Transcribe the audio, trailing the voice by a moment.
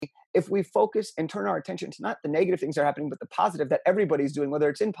if we focus and turn our attention to not the negative things that are happening, but the positive that everybody's doing, whether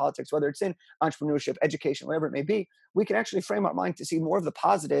it's in politics, whether it's in entrepreneurship, education, whatever it may be, we can actually frame our mind to see more of the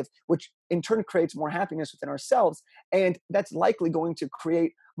positive, which in turn creates more happiness within ourselves. And that's likely going to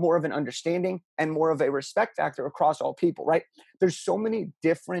create more of an understanding and more of a respect factor across all people, right? There's so many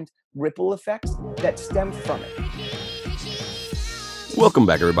different ripple effects that stem from it. Welcome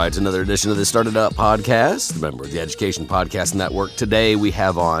back, everybody, to another edition of the Started Up podcast, a member of the Education Podcast Network. Today, we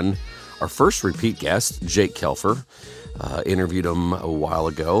have on our first repeat guest, Jake Kelfer. Interviewed him a while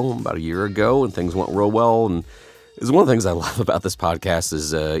ago, about a year ago, and things went real well. And it's one of the things I love about this podcast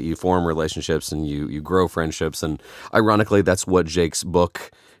is you form relationships and you grow friendships. And ironically, that's what Jake's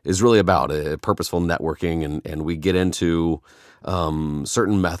book is really about, purposeful networking. And we get into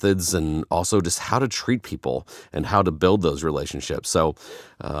certain methods and also just how to treat people and how to build those relationships. So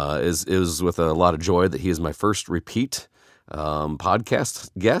it was with a lot of joy that he is my first repeat podcast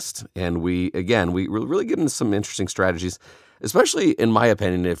guest. And we really get into some interesting strategies, especially in my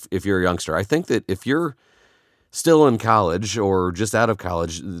opinion, if you're a youngster. I think that if you're still in college or just out of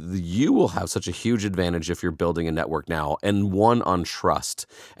college, you will have such a huge advantage if you're building a network now, and one on trust,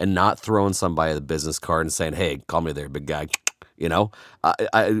 and not throwing somebody the business card and saying, "Hey, call me there, big guy." You know,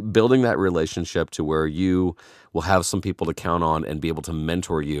 building that relationship to where you will have some people to count on and be able to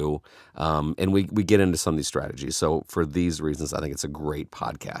mentor you. And we get into some of these strategies. So for these reasons, I think it's a great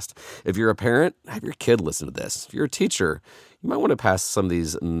podcast. If you're a parent, have your kid listen to this. If you're a teacher, you might want to pass some of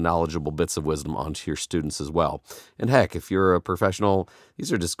these knowledgeable bits of wisdom on to your students as well. And heck, if you're a professional,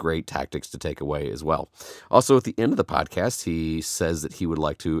 these are just great tactics to take away as well. Also, at the end of the podcast, he says that he would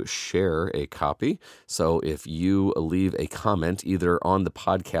like to share a copy. So if you leave a comment either on the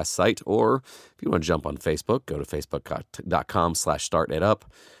podcast site, or if you want to jump on Facebook, go to facebook.com/startitup.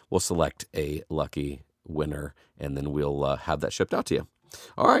 We'll select a lucky winner, and then we'll have that shipped out to you.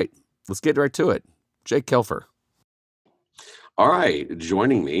 All right, let's get right to it. Jake Kelfer. All right,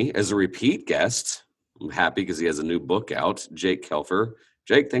 joining me as a repeat guest, I'm happy because he has a new book out, Jake Kelfer.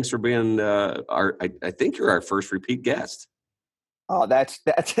 Jake, thanks for being I think you're our first repeat guest. Oh, that's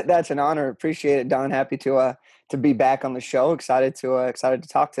an honor. Appreciate it, Don. Happy to be back on the show. Excited to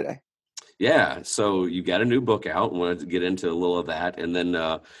talk today. Yeah, so you got a new book out. Wanted to get into a little of that, and then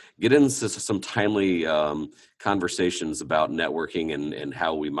get into some timely conversations about networking and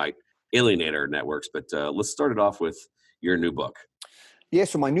how we might alienate our networks. But let's start it off with your new book. Yeah,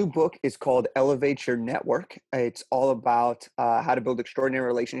 so my new book is called Elevate Your Network. It's all about how to build extraordinary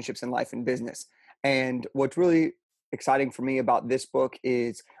relationships in life and business. And what's really exciting for me about this book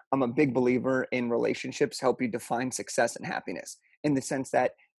is I'm a big believer in relationships help you define success and happiness, in the sense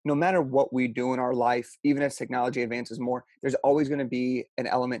that no matter what we do in our life, even as technology advances more, there's always going to be an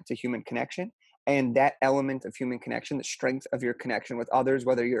element to human connection. And that element of human connection, the strength of your connection with others,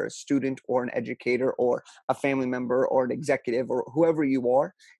 whether you're a student or an educator or a family member or an executive or whoever you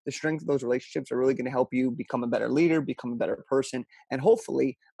are, the strength of those relationships are really going to help you become a better leader, become a better person, and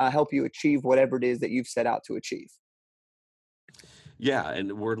hopefully help you achieve whatever it is that you've set out to achieve. Yeah,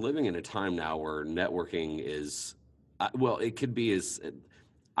 and we're living in a time now where networking is, it could be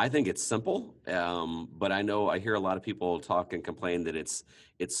I think it's simple, but I hear a lot of people talk and complain that it's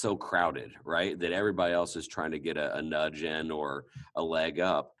so crowded, right? That everybody else is trying to get a nudge in or a leg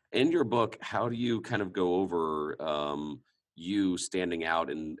up. In your book, how do you kind of go over you standing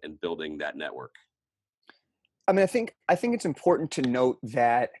out and building that network? I mean, I think it's important to note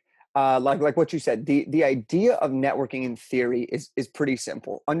that, like what you said, the idea of networking in theory is pretty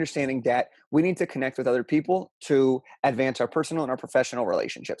simple. Understanding that we need to connect with other people to advance our personal and our professional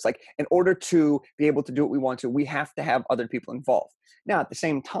relationships. Like, in order to be able to do what we want to, we have to have other people involved. Now, at the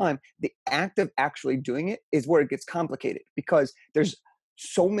same time, the act of actually doing it is where it gets complicated, because there's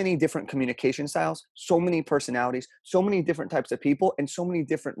so many different communication styles, so many personalities, so many different types of people, and so many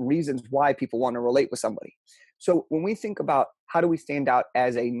different reasons why people want to relate with somebody. So when we think about how do we stand out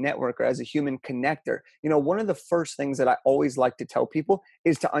as a networker, as a human connector, one of the first things that I always like to tell people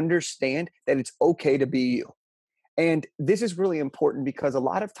is to understand that it's okay to be you. And this is really important because a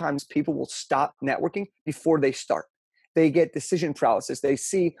lot of times people will stop networking before they start. They get decision paralysis. They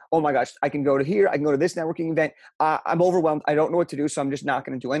see, oh my gosh, I can go to here, I can go to this networking event. I'm overwhelmed. I don't know what to do, so I'm just not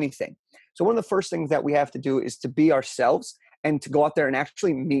going to do anything. So one of the first things that we have to do is to be ourselves and to go out there and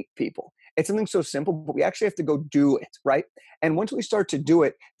actually meet people. It's something so simple, but we actually have to go do it, right? And once we start to do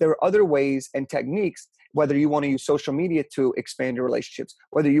it, there are other ways and techniques, whether you want to use social media to expand your relationships,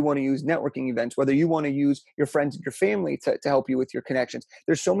 whether you want to use networking events, whether you want to use your friends and your family to help you with your connections.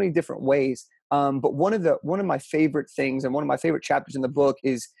 There's so many different ways. But one of my favorite things and one of my favorite chapters in the book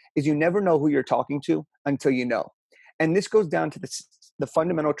is you never know who you're talking to until you know. And this goes down to the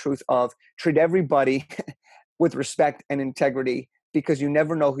fundamental truth of treat everybody with respect and integrity, because you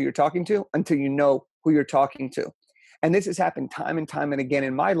never know who you're talking to until you know who you're talking to. And this has happened time and time and again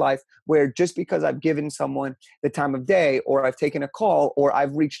in my life, where just because I've given someone the time of day, or I've taken a call, or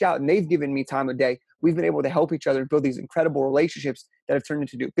I've reached out and they've given me time of day, we've been able to help each other build these incredible relationships that have turned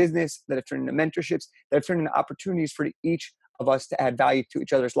into new business, that have turned into mentorships, that have turned into opportunities for each of us to add value to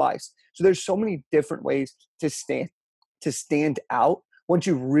each other's lives. So there's so many different ways to stand out once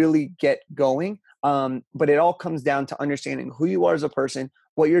you really get going. But it all comes down to understanding who you are as a person,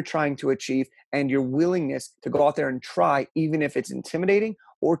 what you're trying to achieve, and your willingness to go out there and try, even if it's intimidating,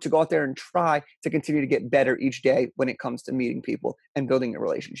 or to go out there and try to continue to get better each day when it comes to meeting people and building your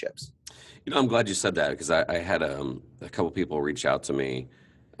relationships. I'm glad you said that, because I had a couple people reach out to me.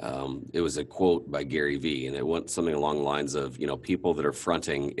 It was a quote by Gary Vee, and it went something along the lines of, people that are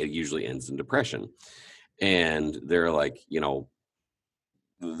fronting, it usually ends in depression. And they're like,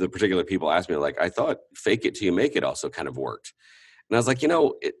 the particular people asked me, like, I thought fake it till you make it also kind of worked. And I was like,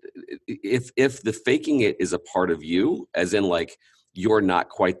 if the faking it is a part of you, as in like, you're not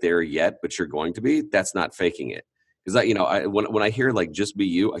quite there yet, but you're going to be, that's not faking it. Because when I hear like, just be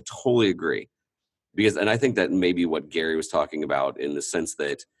you, I totally agree. And I think that may be what Gary was talking about, in the sense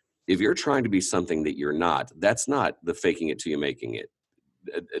that if you're trying to be something that you're not, that's not the faking it till you're making it.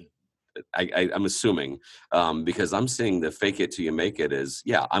 I'm assuming, because I'm seeing the fake it till you make it as,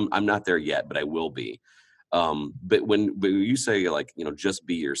 I'm not there yet, but I will be. But when you say, like, just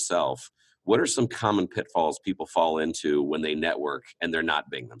be yourself, what are some common pitfalls people fall into when they network and they're not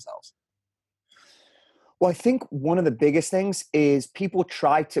being themselves? Well, I think one of the biggest things is people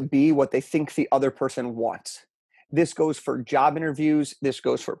try to be what they think the other person wants. This goes for job interviews. This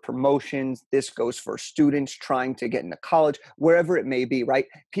goes for promotions. This goes for students trying to get into college, wherever it may be, right?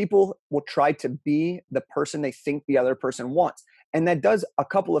 People will try to be the person they think the other person wants. And that does a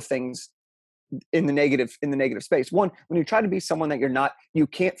couple of things in the negative space. One, when you try to be someone that you're not, you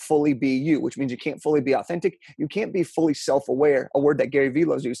can't fully be you, which means you can't fully be authentic. You can't be fully self-aware. A word that Gary Vee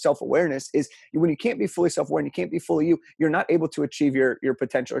loves to use, self-awareness, is when you can't be fully self-aware and you can't be fully you, you're not able to achieve your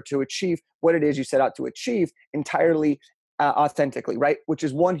potential, or to achieve what it is you set out to achieve entirely authentically, right? Which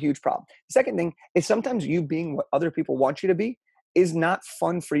is one huge problem. The second thing is, sometimes you being what other people want you to be is not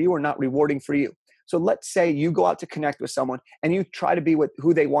fun for you, or not rewarding for you. So let's say you go out to connect with someone and you try to be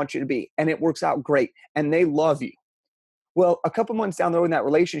who they want you to be, and it works out great and they love you. Well, a couple months down the road in that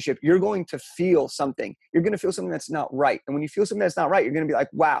relationship, you're going to feel something. You're going to feel something that's not right. And when you feel something that's not right, you're going to be like,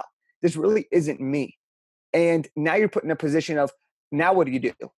 wow, this really isn't me. And now you're put in a position of, now what do you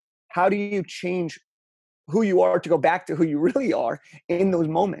do? How do you change who you are to go back to who you really are in those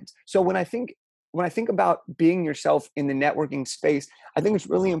moments? So when I think about being yourself in the networking space, I think it's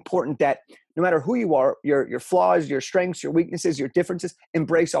really important that no matter who you are, your flaws, your strengths, your weaknesses, your differences,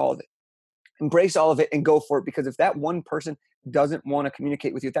 embrace all of it. Embrace all of it and go for it. Because if that one person doesn't want to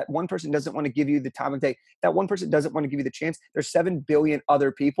communicate with you, if that one person doesn't want to give you the time of day, that one person doesn't want to give you the chance, there's 7 billion other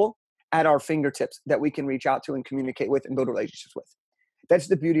people at our fingertips that we can reach out to and communicate with and build relationships with. That's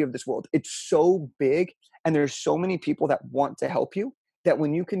the beauty of this world. It's so big, and there's so many people that want to help you, that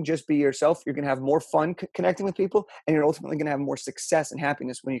when you can just be yourself, you're going to have more fun connecting with people, and you're ultimately going to have more success and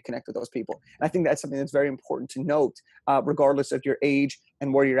happiness when you connect with those people. And I think that's something that's very important to note, regardless of your age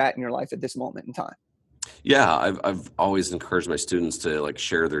and where you're at in your life at this moment in time. Yeah, I've always encouraged my students to like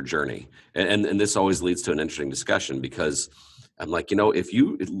share their journey, and this always leads to an interesting discussion, because I'm like, if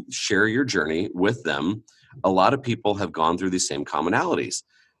you share your journey with them, a lot of people have gone through these same commonalities.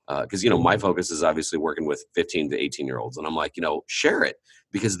 Because, my focus is obviously working with 15 to 18-year-olds. And I'm like, share it,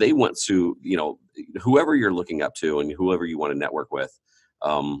 because they went to, whoever you're looking up to and whoever you want to network with,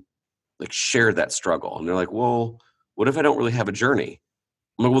 like, share that struggle. And they're like, well, what if I don't really have a journey?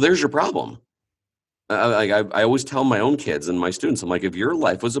 I'm like, well, there's your problem. I always tell my own kids and my students, I'm like, if your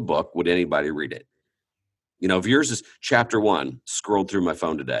life was a book, would anybody read it? If yours is chapter 1, scrolled through my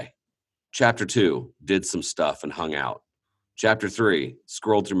phone today. Chapter 2, did some stuff and hung out. Chapter 3,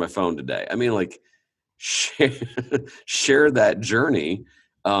 scrolled through my phone today. I mean, like, share that journey.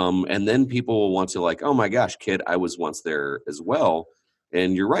 And then people will want to, like, oh my gosh, kid, I was once there as well.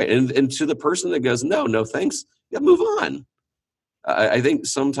 And you're right. And to the person that goes, no, thanks. Yeah, move on. I think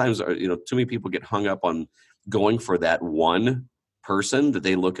sometimes, too many people get hung up on going for that one person that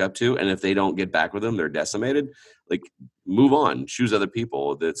they look up to. And if they don't get back with them, they're decimated. Like, move on, choose other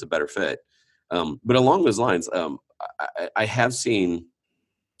people that's a better fit. But along those lines, I have seen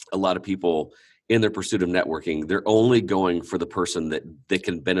a lot of people in their pursuit of networking, they're only going for the person that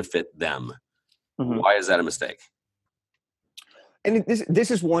can benefit them. Mm-hmm. Why is that a mistake? And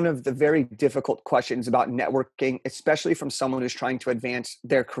this is one of the very difficult questions about networking, especially from someone who's trying to advance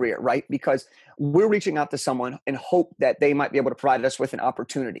their career, right? Because we're reaching out to someone in hope that they might be able to provide us with an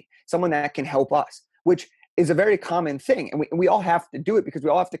opportunity, someone that can help us, which is a very common thing. And we all have to do it because we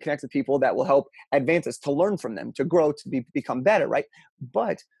all have to connect with people that will help advance us, to learn from them, to grow, to become better, right?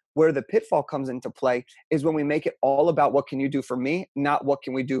 But where the pitfall comes into play is when we make it all about what can you do for me, not what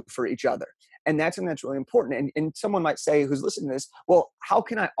can we do for each other. And that's something that's really important. And someone might say, who's listening to this, well, how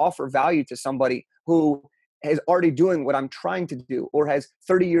can I offer value to somebody who is already doing what I'm trying to do or has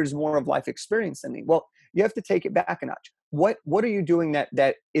 30 years more of life experience than me? Well, you have to take it back a notch. What are you doing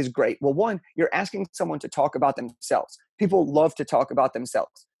that is great? Well, one, you're asking someone to talk about themselves. People love to talk about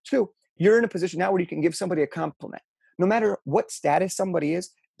themselves. Two, you're in a position now where you can give somebody a compliment. No matter what status somebody is,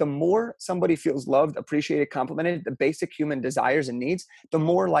 the more somebody feels loved, appreciated, complimented, the basic human desires and needs, the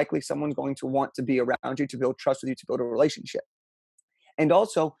more likely someone's going to want to be around you, to build trust with you, to build a relationship. And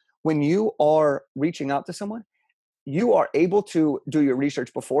also, when you are reaching out to someone, you are able to do your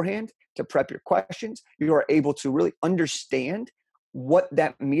research beforehand, to prep your questions. You are able to really understand what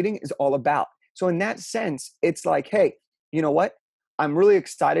that meeting is all about. So in that sense, it's like, hey, you know what? I'm really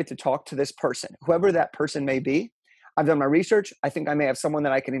excited to talk to this person, whoever that person may be. I've done my research. I think I may have someone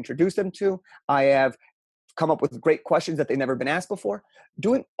that I can introduce them to. I have come up with great questions that they've never been asked before.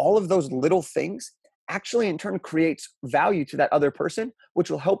 Doing all of those little things actually in turn creates value to that other person, which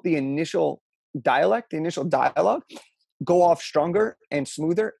will help the initial dialogue go off stronger and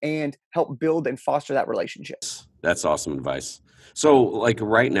smoother and help build and foster that relationship. That's awesome advice. So like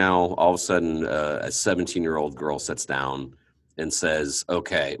right now, all of a sudden, a 17-year-old girl sits down and says,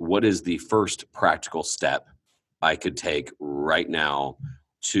 okay, what is the first practical step I could take right now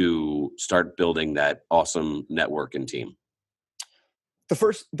to start building that awesome network and team? The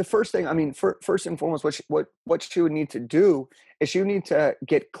first thing, I mean, first and foremost, what she would need to do is she would need to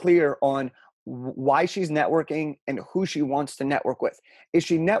get clear on why she's networking and who she wants to network with. Is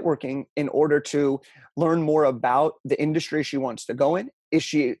she networking in order to learn more about the industry she wants to go in? Is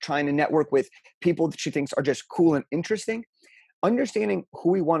she trying to network with people that she thinks are just cool and interesting? Understanding who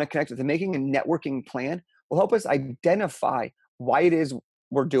we want to connect with and making a networking plan will help us identify why it is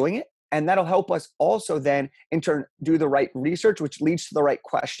we're doing it. And that'll help us also then, in turn, do the right research, which leads to the right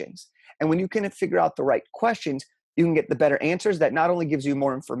questions. And when you can figure out the right questions, you can get the better answers that not only gives you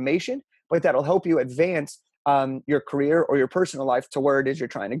more information, but that'll help you advance your career or your personal life to where it is you're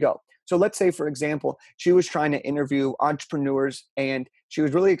trying to go. So let's say, for example, she was trying to interview entrepreneurs and she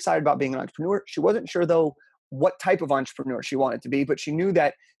was really excited about being an entrepreneur. She wasn't sure, though, what type of entrepreneur she wanted to be, but she knew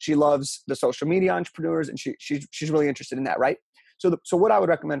that she loves the social media entrepreneurs and she's really interested in that, right? So what I would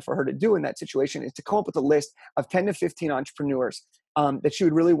recommend for her to do in that situation is to come up with a list of 10 to 15 entrepreneurs that she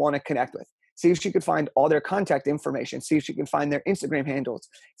would really want to connect with. See if she could find all their contact information. See if she can find their Instagram handles.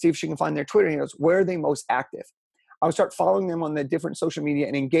 See if she can find their Twitter handles. Where are they most active? I would start following them on the different social media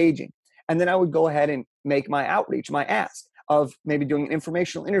and engaging. And then I would go ahead and make my outreach, my ask of maybe doing an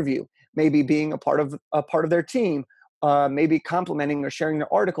informational interview, maybe being a part of their team, maybe complimenting or sharing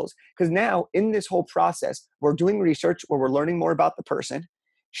their articles. Because now in this whole process, we're doing research where we're learning more about the person.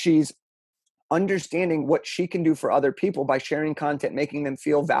 She's understanding what she can do for other people by sharing content, making them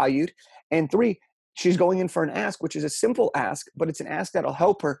feel valued. And three, she's going in for an ask, which is a simple ask, but it's an ask that'll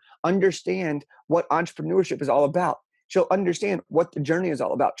help her understand what entrepreneurship is all about. She'll understand what the journey is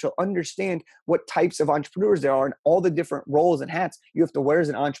all about. She'll understand what types of entrepreneurs there are and all the different roles and hats you have to wear as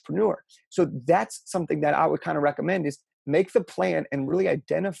an entrepreneur. So that's something that I would kind of recommend is make the plan and really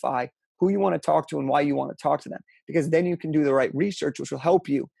identify who you want to talk to and why you want to talk to them, because then you can do the right research, which will help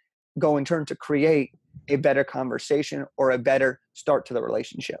you go in turn to create a better conversation or a better start to the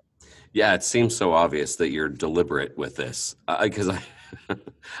relationship. Yeah, it seems so obvious that you're deliberate with this because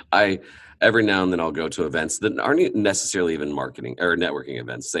I every now and then I'll go to events that aren't necessarily even marketing or networking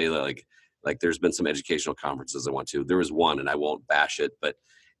events. Say like there's been some educational conferences I went to. There was one, and I won't bash it, but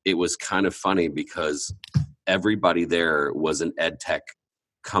it was kind of funny because everybody there was an ed tech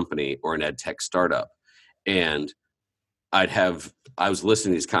company or an ed tech startup, and I was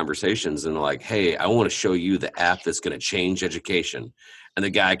listening to these conversations and like, hey, I want to show you the app that's going to change education. And the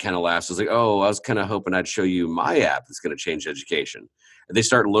guy kind of laughs. I was like, oh, I was kind of hoping I'd show you my app that's going to change education. And they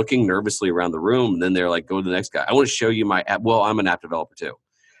start looking nervously around the room. And then they're like, go to the next guy. I want to show you my app. Well, I'm an app developer too.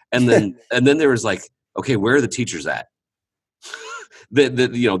 And then there was like, okay, where are the teachers at?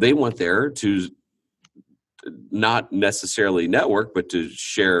 They went there to not necessarily network, but to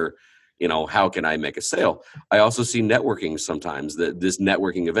share, how can I make a sale? I also see networking sometimes, this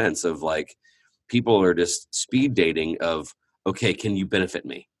networking events of like people are just speed dating of, okay, can you benefit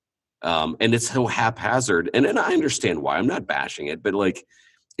me? And it's so haphazard. And I understand why. I'm not bashing it, but like,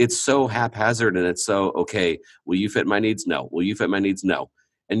 it's so haphazard and it's so, okay, will you fit my needs? No. Will you fit my needs? No.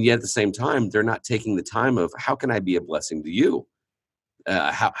 And yet at the same time, they're not taking the time of how can I be a blessing to you?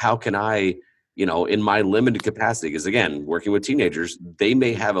 How can I, in my limited capacity, because again, working with teenagers, they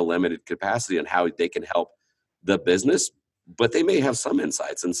may have a limited capacity on how they can help the business, but they may have some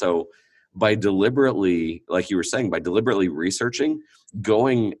insights. And so by deliberately, like you were saying, by deliberately researching,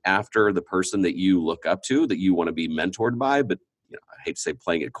 going after the person that you look up to, that you want to be mentored by, but I hate to say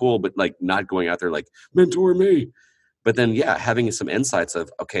playing it cool, but like not going out there like mentor me. But then, yeah, having some insights of,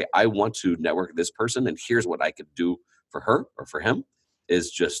 okay, I want to network with this person and here's what I could do for her or for him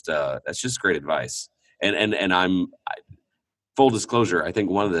is just, that's just great advice. And full disclosure, I think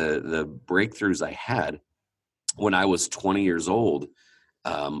one of the breakthroughs I had when I was 20 years old,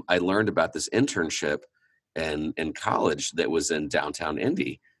 I learned about this internship in college that was in downtown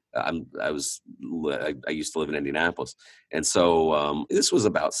Indy. I used to live in Indianapolis. And so this was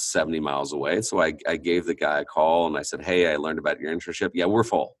about 70 miles away. So I gave the guy a call and I said, hey, I learned about your internship. Yeah, we're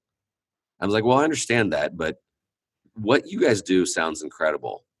full. I was like, well, I understand that, but what you guys do sounds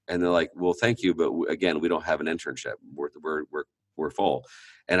incredible. And they're like, well, thank you. But again, we don't have an internship. We're full.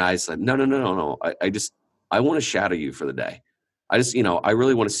 And I said, no. I want to shadow you for the day. I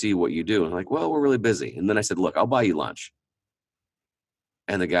really want to see what you do. And I'm like, well, we're really busy. And then I said, look, I'll buy you lunch.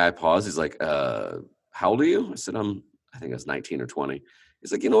 And the guy paused. He's like, how old are you? I said, I think I was 19 or 20.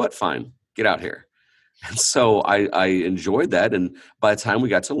 He's like, you know what? Fine. Get out here. And so I enjoyed that. And by the time we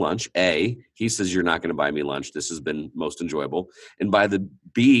got to lunch, he says, you're not going to buy me lunch. This has been most enjoyable. And by the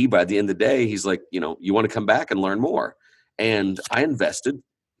end of the day, he's like, you want to come back and learn more. And I invested,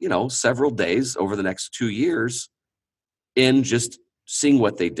 several days over the next 2 years in just seeing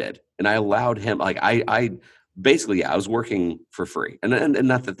what they did. And I allowed him, like, I basically, I was working for free. And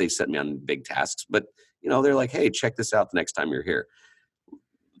not that they set me on big tasks, but, they're like, hey, check this out the next time you're here.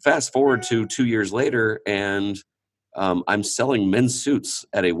 Fast forward to 2 years later, and I'm selling men's suits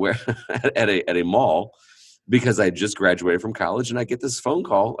at a mall because I just graduated from college, and I get this phone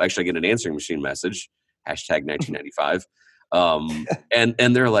call. Actually, I get an answering machine message, #1995,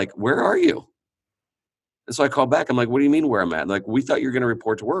 and they're like, "Where are you?" And so I call back. I'm like, "What do you mean where I'm at?" Like, we thought you were going to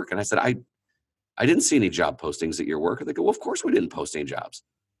report to work, and I said, "I didn't see any job postings at your work." And they go, "Well, of course we didn't post any jobs.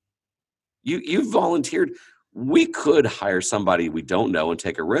 You volunteered." We could hire somebody we don't know and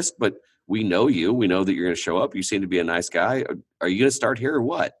take a risk, but we know you. We know that you're going to show up. You seem to be a nice guy. Are you going to start here or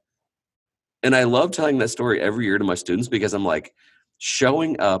what? And I love telling that story every year to my students because I'm like,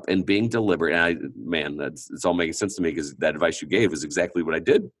 showing up and being deliberate. And it's all making sense to me because that advice you gave is exactly what I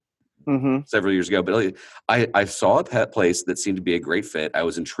did several years ago. But I saw a pet place that seemed to be a great fit. I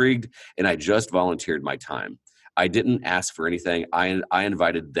was intrigued and I just volunteered my time. I didn't ask for anything. I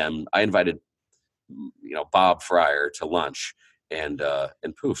invited them. I invited Bob Fryer to lunch, and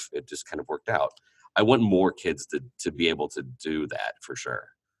poof, it just kind of worked out. I want more kids to be able to do that for sure.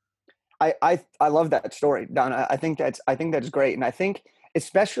 I love that story, Don. I think that's great, and I think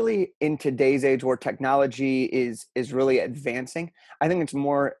especially in today's age where technology is really advancing, I think it's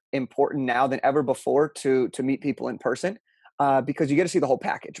more important now than ever before to meet people in person. Because you get to see the whole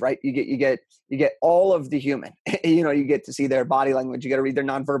package, right? You get all of the human. You get to see their body language. You get to read their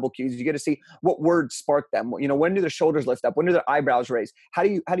nonverbal cues. You get to see what words spark them. When do their shoulders lift up? When do their eyebrows raise? How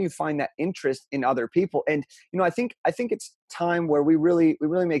do you find that interest in other people? And I think it's time where we really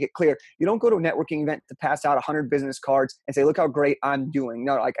make it clear. You don't go to a networking event to pass out 100 business cards and say, "Look how great I'm doing."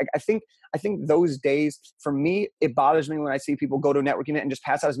 No, like I think those days, for me, it bothers me when I see people go to a networking event and just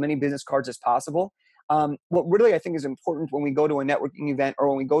pass out as many business cards as possible. What really I think is important when we go to a networking event or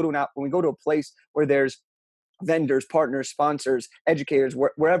when we go to a place where there's vendors, partners, sponsors, educators,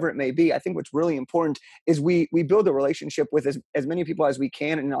 wherever it may be, I think what's really important is we build a relationship with as many people as we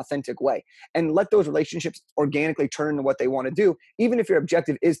can in an authentic way and let those relationships organically turn into what they want to do, even if your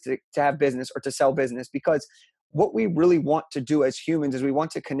objective is to have business or to sell business. Because what we really want to do as humans is we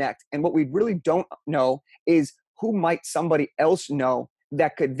want to connect. And what we really don't know is who might somebody else know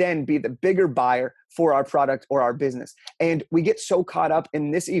that could then be the bigger buyer for our product or our business. And we get so caught up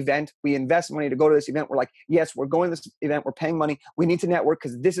in this event. We invest money to go to this event. We're like, yes, we're going to this event. We're paying money. We need to network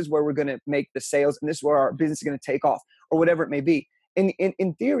because this is where we're going to make the sales and this is where our business is going to take off or whatever it may be.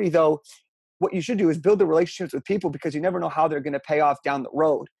 In theory, though, what you should do is build the relationships with people because you never know how they're going to pay off down the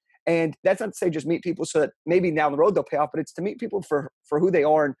road. And that's not to say just meet people so that maybe down the road they'll pay off, but it's to meet people for who they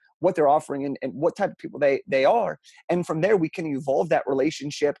are and what they're offering and what type of people they are. And from there, we can evolve that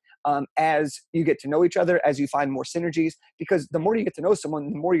relationship as you get to know each other, as you find more synergies, because the more you get to know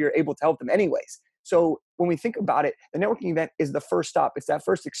someone, the more you're able to help them anyways. So when we think about it, the networking event is the first stop. It's that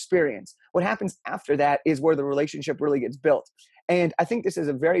first experience. What happens after that is where the relationship really gets built. And I think this is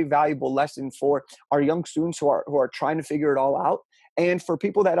a very valuable lesson for our young students who are trying to figure it all out, and for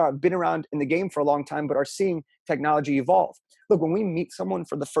people that have been around in the game for a long time but are seeing technology evolve. Look, when we meet someone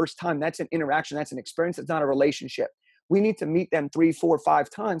for the first time, that's an interaction, that's an experience, it's not a relationship. We need to meet them 3, 4, 5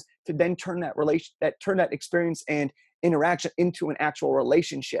 times to then turn that experience and interaction into an actual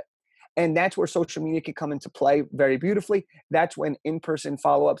relationship. And that's where social media can come into play very beautifully. That's when in-person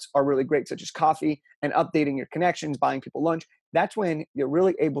follow-ups are really great, such as coffee and updating your connections, buying people lunch. That's when you're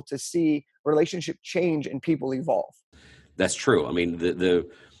really able to see relationship change and people evolve. That's true. I mean,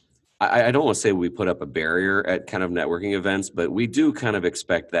 I don't want to say we put up a barrier at kind of networking events, but we do kind of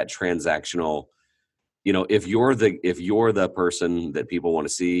expect that transactional. If you're the person that people want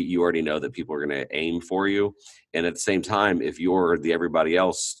to see, you already know that people are going to aim for you. And at the same time, if you're the everybody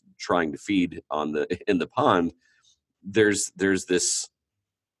else trying to feed in the pond, there's this,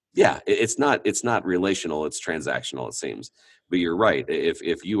 it's not relational, it's transactional, it seems. But you're right.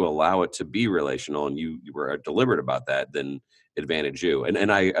 If you allow it to be relational and you were deliberate about that, then advantage you.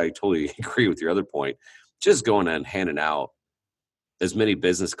 And I totally agree with your other point. Just going and handing out as many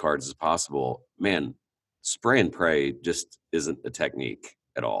business cards as possible, man, spray and pray just isn't a technique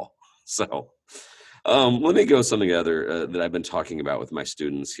at all. So let me go something other that I've been talking about with my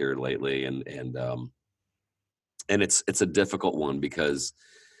students here lately, and it's a difficult one because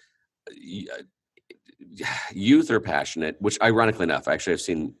youth are passionate, which ironically enough, actually I've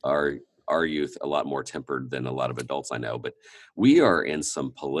seen our youth a lot more tempered than a lot of adults I know, but we are in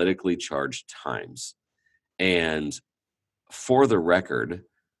some politically charged times. And for the record,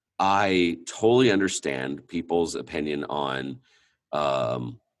 I totally understand people's opinion on,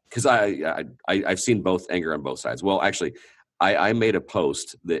 because I've seen both anger on both sides. Well, actually, I made a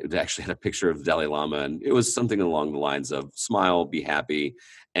post that actually had a picture of the Dalai Lama, and it was something along the lines of "Smile, be happy.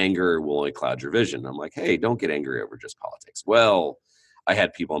 Anger will only cloud your vision." I'm like, hey, don't get angry over just politics. Well, I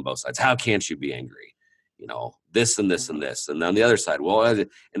had people on both sides. How can't you be angry? This and this and this, and on the other side, well,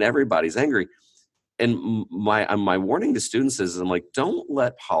 and everybody's angry. And my warning to students is, I'm like, don't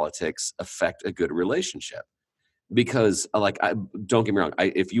let politics affect a good relationship, because don't get me wrong.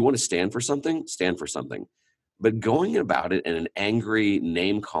 If you want to stand for something, stand for something, but going about it in an angry,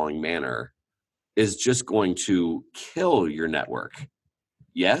 name calling manner is just going to kill your network.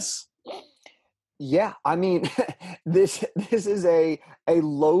 Yes. Yeah, I mean, this is a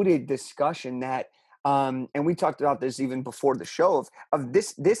loaded discussion that, and we talked about this even before the show of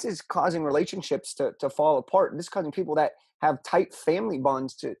this is causing relationships to fall apart. This is causing people that have tight family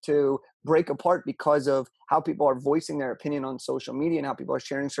bonds to break apart because of how people are voicing their opinion on social media and how people are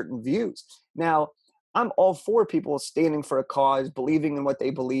sharing certain views. Now, I'm all for people standing for a cause, believing in what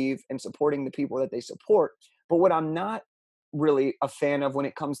they believe, and supporting the people that they support. But what I'm not really a fan of when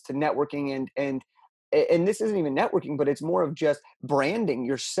it comes to networking and this isn't even networking, but it's more of just branding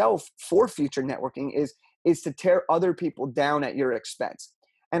yourself for future networking is to tear other people down at your expense.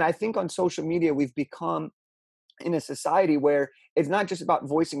 And I think on social media, we've become in a society where it's not just about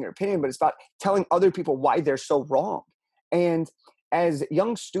voicing your opinion, but it's about telling other people why they're so wrong. And as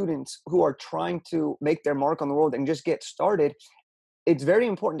young students who are trying to make their mark on the world and just get started, it's very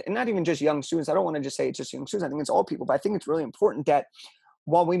important, and not even just young students. I don't want to just say it's just young students. I think it's all people, but I think it's really important that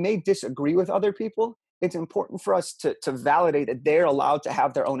while we may disagree with other people, it's important for us to validate that they're allowed to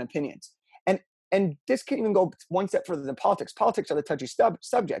have their own opinions. And this can even go one step further than politics. Politics are the touchy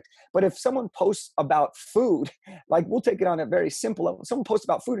subject. But if someone posts about food, like we'll take it on a very simple level. If someone posts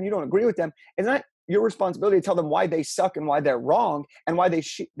about food and you don't agree with them, it's not your responsibility to tell them why they suck and why they're wrong and why they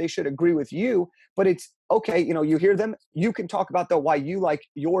should agree with you. But it's okay, you hear them. You can talk about why you like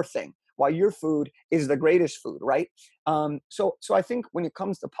your thing, why your food is the greatest food, right? So I think when it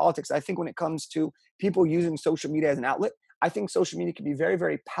comes to politics, I think when it comes to people using social media as an outlet, I think social media can be very,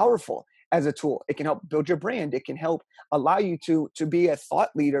 very powerful as a tool. It can help build your brand. It can help allow you to be a thought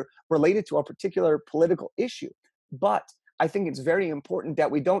leader related to a particular political issue. But I think it's very important that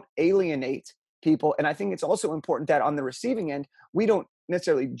we don't alienate people. And I think it's also important that on the receiving end, we don't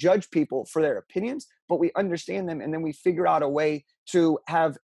necessarily judge people for their opinions, but we understand them. And then we figure out a way to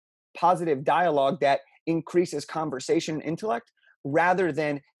have positive dialogue that increases conversation and intellect rather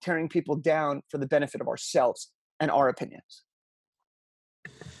than tearing people down for the benefit of ourselves and our opinions.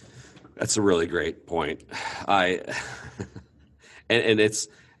 That's a really great point. And it's,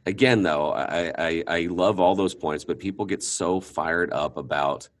 again, though, I love all those points, but people get so fired up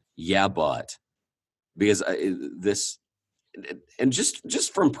about, because this, and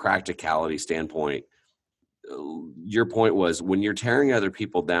just from practicality standpoint, your point was when you're tearing other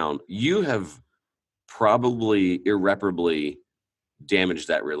people down, you have probably irreparably damage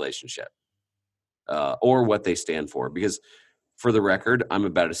that relationship or what they stand for. Because for the record, I'm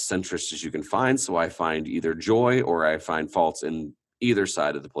about as centrist as you can find. So I find either joy or I find faults in either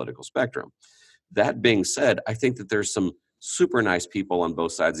side of the political spectrum. That being said, I think that there's some super nice people on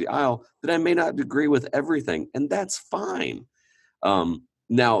both sides of the aisle that I may not agree with everything, and that's fine.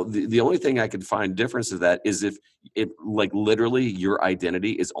 Now, the only thing I could find difference of that is if like literally your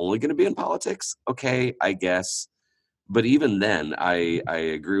identity is only going to be in politics. Okay, I guess. But even then, I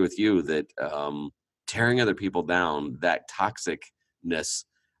agree with you that tearing other people down, that toxicness,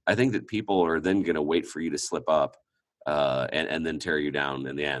 I think that people are then going to wait for you to slip up and then tear you down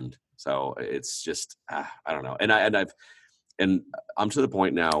in the end. So it's just I don't know. And I'm to the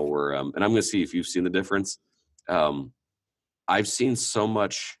point now where and I'm going to see if you've seen the difference. I've seen so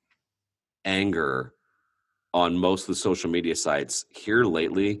much anger on most of the social media sites here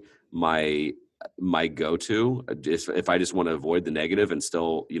lately. My go-to, if I just want to avoid the negative and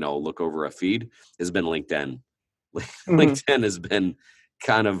still, look over a feed, has been LinkedIn. Mhm. LinkedIn has been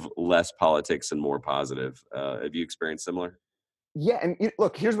kind of less politics and more positive. Have you experienced similar? Yeah, and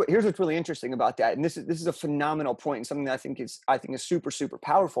look, here's what's really interesting about that, and this is a phenomenal point, and something that I think is super super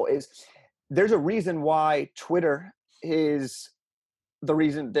powerful. Is there's a reason why Twitter is the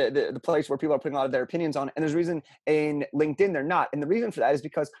reason the place where people are putting a lot of their opinions on, and there's a reason in LinkedIn they're not, and the reason for that is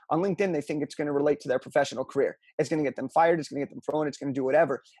because on LinkedIn they think it's going to relate to their professional career. It's going to get them fired. It's going to get them thrown. It's going to do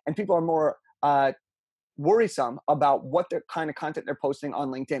whatever, and people are more worrisome about what the kind of content they're posting on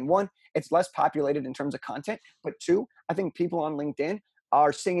LinkedIn. One, it's less populated in terms of content, but two, I think people on LinkedIn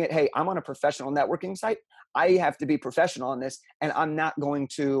are seeing it. Hey, I'm on a professional networking site. I have to be professional on this, and I'm not going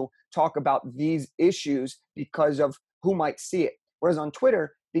to talk about these issues because of who might see it. Whereas on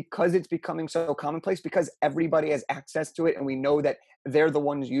Twitter, because it's becoming so commonplace, because everybody has access to it, and we know that they're the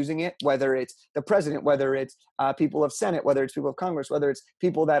ones using it, whether it's the president, whether it's people of Senate, whether it's people of Congress, whether it's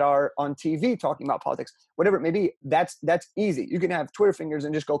people that are on TV talking about politics, whatever it may be, that's easy. You can have Twitter fingers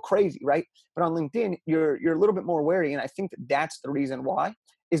and just go crazy, right? But on LinkedIn, you're a little bit more wary, and I think that's the reason why,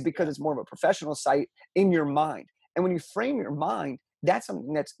 is because it's more of a professional site in your mind. And when you frame your mind, that's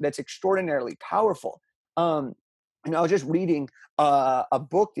something that's extraordinarily powerful. I was just reading a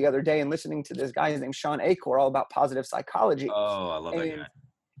book the other day and listening to this guy, his name's Sean Achor, all about positive psychology. Oh, I love that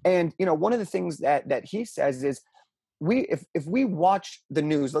And guy. one of the things that he says is if we watch the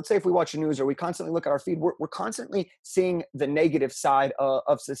news, let's say if we watch the news or we constantly look at our feed, we're constantly seeing the negative side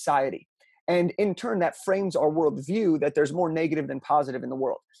of society. And in turn, that frames our worldview that there's more negative than positive in the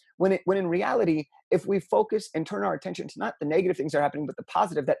world. When in reality, if we focus and turn our attention to not the negative things that are happening, but the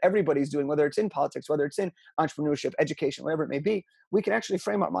positive that everybody's doing, whether it's in politics, whether it's in entrepreneurship, education, whatever it may be, we can actually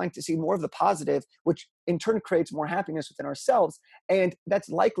frame our mind to see more of the positive, which in turn creates more happiness within ourselves. And that's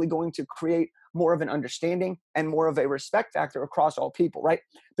likely going to create more of an understanding and more of a respect factor across all people, right?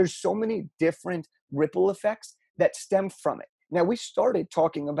 There's so many different ripple effects that stem from it. Now, we started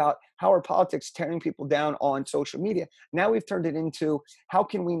talking about how are politics tearing people down on social media. Now we've turned it into how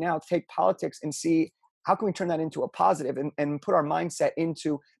can we now take politics and see how can we turn that into a positive and put our mindset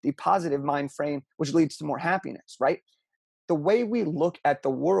into the positive mind frame, which leads to more happiness, right? The way we look at the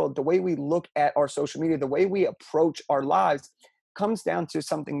world, the way we look at our social media, the way we approach our lives comes down to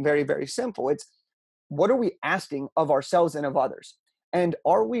something very, very simple. It's what are we asking of ourselves and of others? And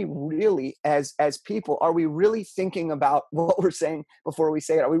are we really, as people, are we really thinking about what we're saying before we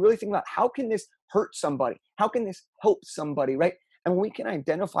say it? Are we really thinking about how can this hurt somebody? How can this help somebody, right? And when we can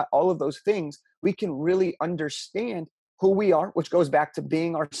identify all of those things, we can really understand who we are, which goes back to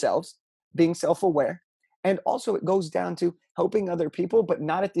being ourselves, being self-aware. And also it goes down to helping other people, but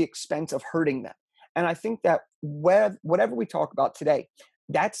not at the expense of hurting them. And I think that whatever we talk about today,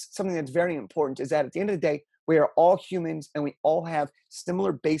 that's something that's very important, is that at the end of the day, we are all humans and we all have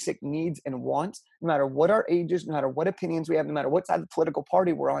similar basic needs and wants, no matter what our ages, no matter what opinions we have, no matter what side of the political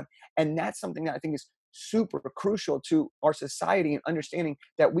party we're on. And that's something that I think is super crucial to our society and understanding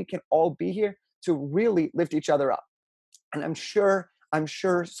that we can all be here to really lift each other up. And I'm sure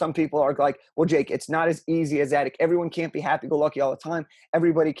some people are like, well, Jake, it's not as easy as that. Everyone can't be happy-go-lucky all the time.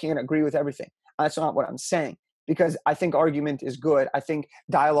 Everybody can't agree with everything. That's not what I'm saying, because I think argument is good. I think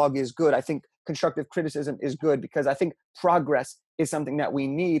dialogue is good. I think constructive criticism is good, because I think progress is something that we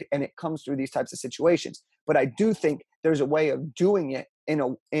need, and it comes through these types of situations. But I do think there's a way of doing it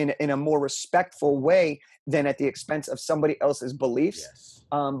in a more respectful way than at the expense of somebody else's beliefs, Yes.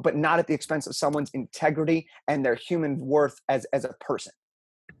 but not at the expense of someone's integrity and their human worth as a person.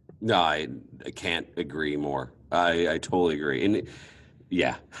 No, I can't agree more. I totally agree. And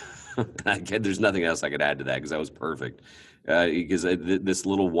yeah, there's nothing else I could add to that because that was perfect. because this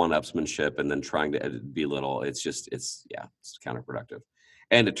little one-upsmanship and then trying to belittle, it's counterproductive.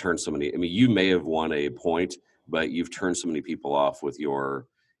 And it turns so many, I mean, you may have won a point, but you've turned so many people off with your,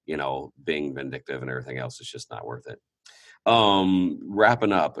 being vindictive and everything else. It's just not worth it.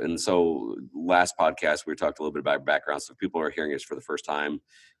 Wrapping up. And so last podcast, we talked a little bit about background. So if people are hearing this for the first time,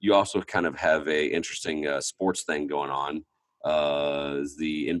 you also kind of have a interesting sports thing going on. Is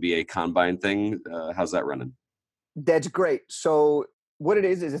the NBA Combine thing. How's that running? That's great. So what it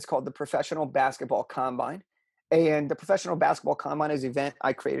is it's called the Professional Basketball Combine. And the Professional Basketball Combine is an event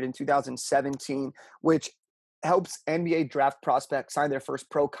I created in 2017, which helps NBA draft prospects sign their first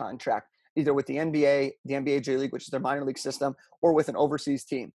pro contract, either with the NBA J League, which is their minor league system, or with an overseas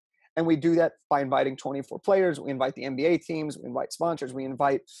team. And we do that by inviting 24 players. We invite the NBA teams, we invite sponsors, we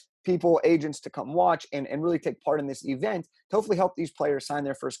invite people, agents to come watch and really take part in this event to hopefully help these players sign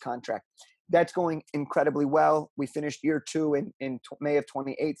their first contract. That's going incredibly well. We finished year 2 in May of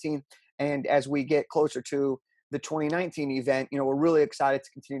 2018. And as we get closer to the 2019 event, we're really excited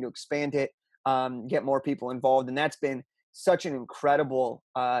to continue to expand it, get more people involved. And that's been such an incredible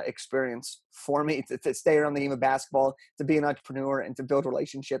experience for me to stay around the game of basketball, to be an entrepreneur, and to build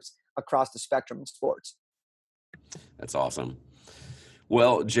relationships across the spectrum in sports. That's awesome.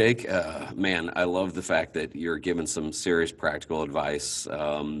 Well, Jake, man, I love the fact that you're giving some serious practical advice.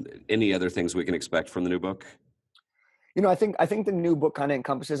 Any other things we can expect from the new book? I think the new book kind of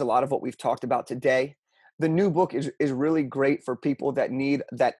encompasses a lot of what we've talked about today. The new book is really great for people that need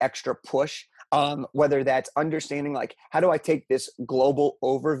that extra push, whether that's understanding, like, how do I take this global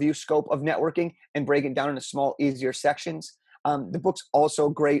overview scope of networking and break it down into small, easier sections. The book's also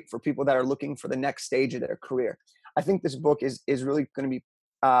great for people that are looking for the next stage of their career. I think this book is really going to be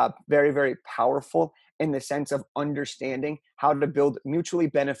very, very powerful in the sense of understanding how to build mutually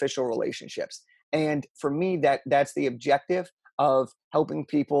beneficial relationships. And for me, that's the objective of helping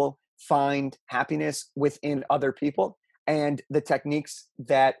people find happiness within other people and the techniques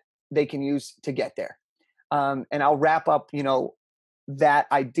that they can use to get there. And I'll wrap up, that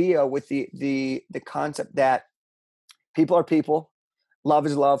idea with the concept that people are people, love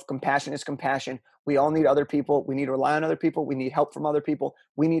is love, compassion is compassion. We all need other people. We need to rely on other people. We need help from other people.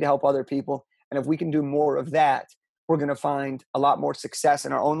 We need to help other people. And if we can do more of that, we're going to find a lot more success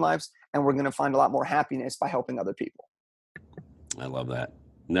in our own lives, and we're going to find a lot more happiness by helping other people. I love that.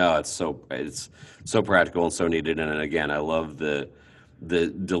 No, it's so practical and so needed. And again, I love the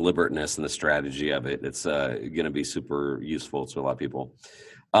deliberateness and the strategy of it. It's going to be super useful to a lot of people.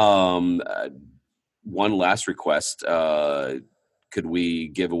 One last request. Could we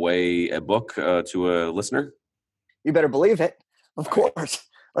give away a book to a listener? You better believe it. Of course.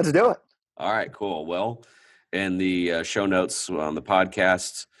 Let's do it. All right, cool. Well, in the show notes on the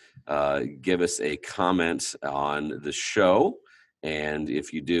podcast, give us a comment on the show. And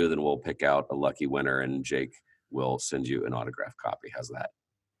if you do, then we'll pick out a lucky winner and Jake will send you an autographed copy. How's that?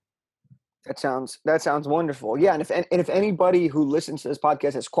 That sounds wonderful. Yeah. And if anybody who listens to this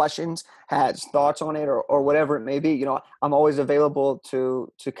podcast has questions, has thoughts on it, or whatever it may be, I'm always available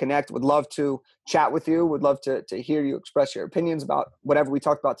to connect. Would love to chat with you. Would love to hear you express your opinions about whatever we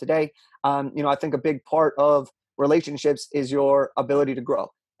talked about today. I think a big part of relationships is your ability to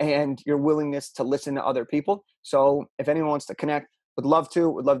grow and your willingness to listen to other people. So if anyone wants to connect, would love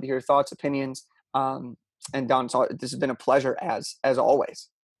to hear your thoughts, opinions. And Don, so this has been a pleasure as always.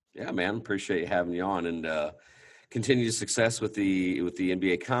 Yeah, man. Appreciate you having you on, and continue success with the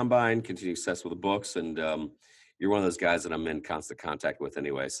NBA Combine, continue success with the books. And you're one of those guys that I'm in constant contact with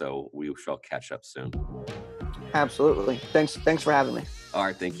anyway. So we shall catch up soon. Absolutely. Thanks for having me. All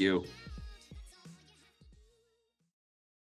right. Thank you.